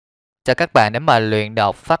Chào các bạn đến bài luyện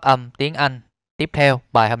đọc phát âm tiếng Anh. Tiếp theo,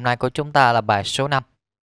 bài hôm nay của chúng ta là bài số 5.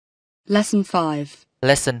 Lesson 5.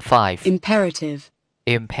 Lesson 5. Imperative.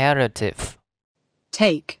 Imperative.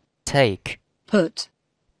 Take. Take. Put.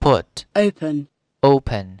 Put. Open.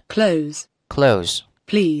 Open. Close. Close.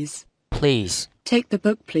 Please. Please. Take the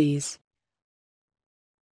book, please.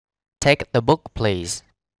 Take the book, please.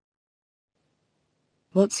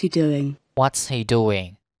 What's he doing? What's he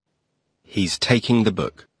doing? He's taking the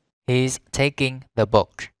book. He's taking the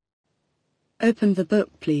book. Open the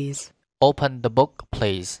book, please. Open the book,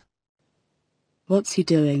 please. What's he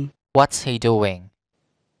doing? What's he doing?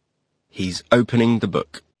 He's opening the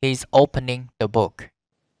book. He's opening the book.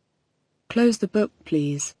 Close the book,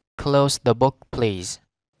 please. Close the book, please.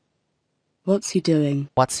 What's he doing?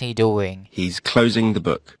 What's he doing? He's closing the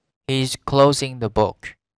book. He's closing the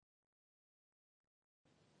book.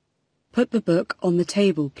 Put the book on the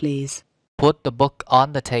table, please. Put the book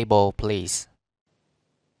on the table, please.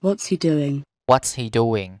 What's he doing? What's he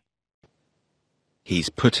doing? He's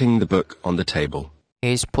putting the book on the table.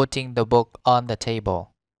 He's putting the book on the table.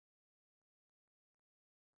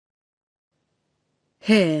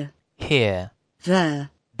 Here. Here. There.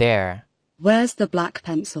 There. Where's the black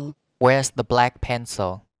pencil? Where's the black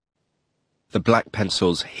pencil? The black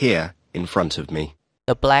pencil's here in front of me.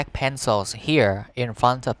 The black pencil's here in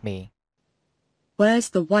front of me. Where's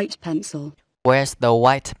the white pencil? Where's the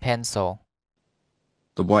white pencil?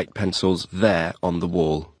 The white pencil's there on the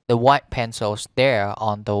wall. The white pencil's there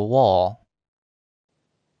on the wall.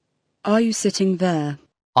 Are you sitting there?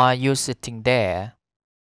 Are you sitting there?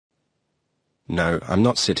 No, I'm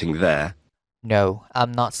not sitting there. No,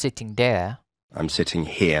 I'm not sitting there. I'm sitting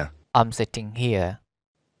here. I'm sitting here.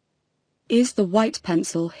 Is the white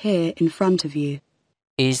pencil here in front of you?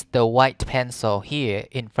 Is the white pencil here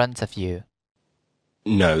in front of you?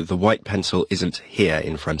 No, the white pencil isn't here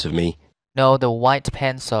in front of me. No, the white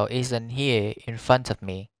pencil isn't here in front of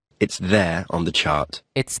me. It's there on the chart.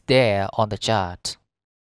 It's there on the chart.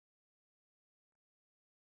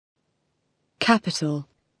 Capital.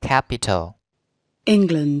 Capital.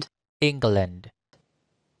 England. England.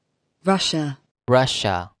 Russia.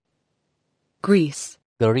 Russia. Greece.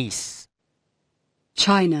 Greece.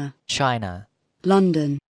 China. China.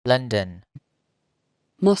 London. London.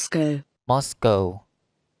 Moscow. Moscow.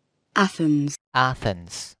 Athens.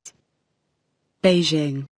 Athens.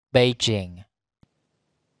 Beijing. Beijing.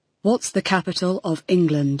 What's the capital of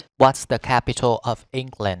England? What's the capital of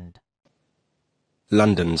England?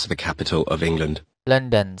 London's the capital of England.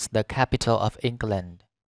 London's the capital of England.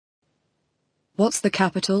 What's the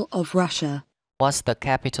capital of Russia? What's the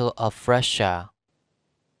capital of Russia?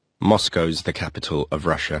 Moscow's the capital of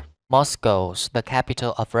Russia. Moscow's the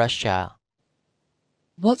capital of Russia.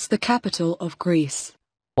 What's the capital of Greece?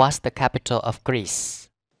 What's the capital of Greece?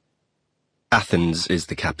 Athens is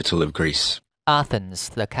the capital of Greece. Athens,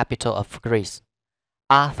 the capital of Greece.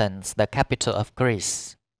 Athens, the capital of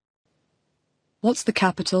Greece. What's the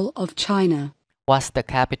capital of China? What's the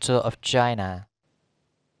capital of China?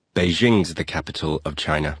 Beijing's the capital of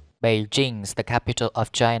China. Beijing's the capital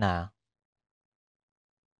of China.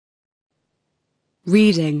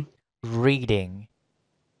 Reading. Reading.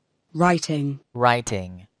 Writing.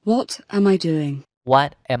 Writing. What am I doing?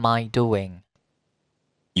 What am I doing?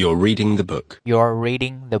 You're reading the book. You're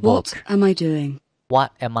reading the book. What am I doing?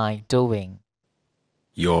 What am I doing?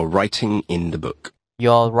 You're writing in the book.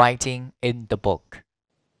 You're writing in the book.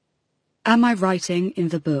 Am I writing in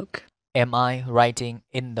the book? Am I writing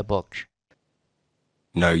in the book?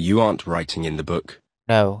 No, you aren't writing in the book.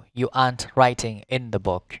 No, you aren't writing in the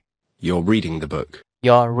book. You're reading the book.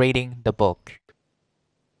 You're reading the book.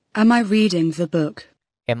 Am I reading the book?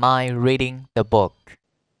 Am I reading the book?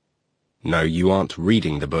 No, you aren't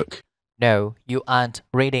reading the book. No, you aren't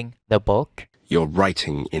reading the book. You're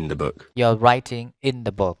writing in the book. You're writing in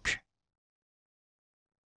the book.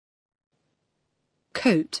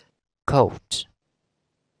 Coat. Coat.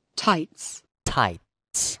 Tights.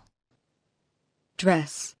 Tights.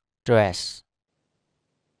 Dress. Dress.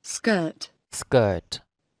 Skirt. Skirt.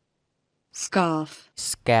 Scarf.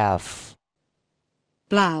 Scarf.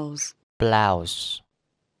 Blouse. Blouse.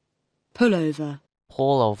 Pullover.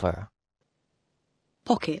 Pullover.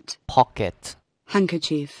 Pocket. Pocket.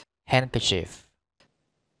 Handkerchief. Handkerchief.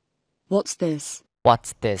 What's this?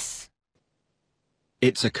 What's this?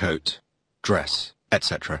 It's a coat, dress,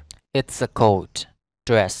 etc. It's a coat,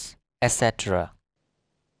 dress, etc.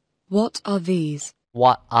 What are these?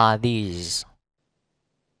 What are these?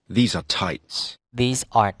 These are tights. These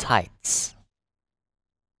are tights.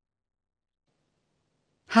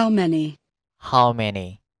 How many? How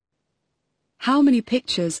many? How many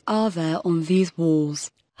pictures are there on these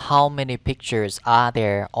walls? How many pictures are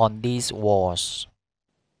there on these walls?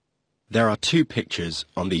 There are 2 pictures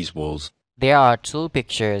on these walls. There are 2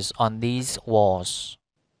 pictures on these walls.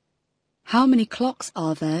 How many clocks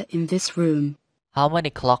are there in this room? How many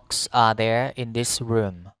clocks are there in this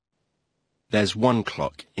room? There's 1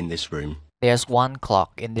 clock in this room. There's 1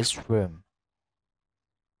 clock in this room.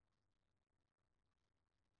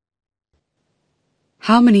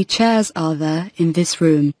 How many chairs are there in this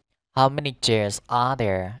room? How many chairs are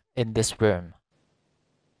there in this room?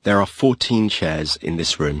 There are 14 chairs in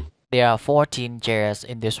this room. There are 14 chairs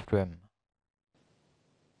in this room.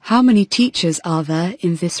 How many teachers are there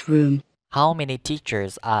in this room? How many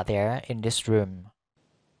teachers are there in this room?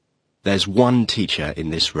 There's 1 teacher in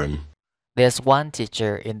this room. There's 1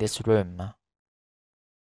 teacher in this room.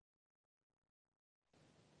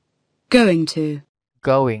 Going to.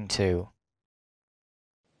 Going to.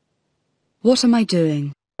 What am I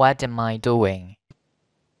doing? What am I doing?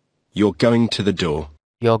 You're going to the door.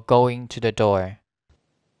 You're going to the door.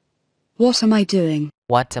 What am I doing?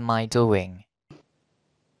 What am I doing?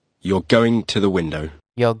 You're going to the window.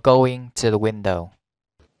 You're going to the window.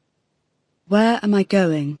 Where am I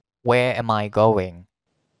going? Where am I going?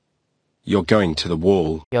 You're going to the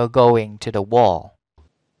wall. You're going to the wall.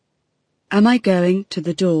 Am I going to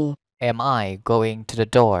the door? Am I going to the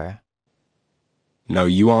door? No,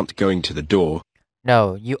 you aren't going to the door.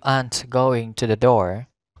 No, you aren't going to the door.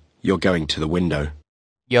 You're going to the window.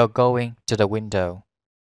 You're going to the window.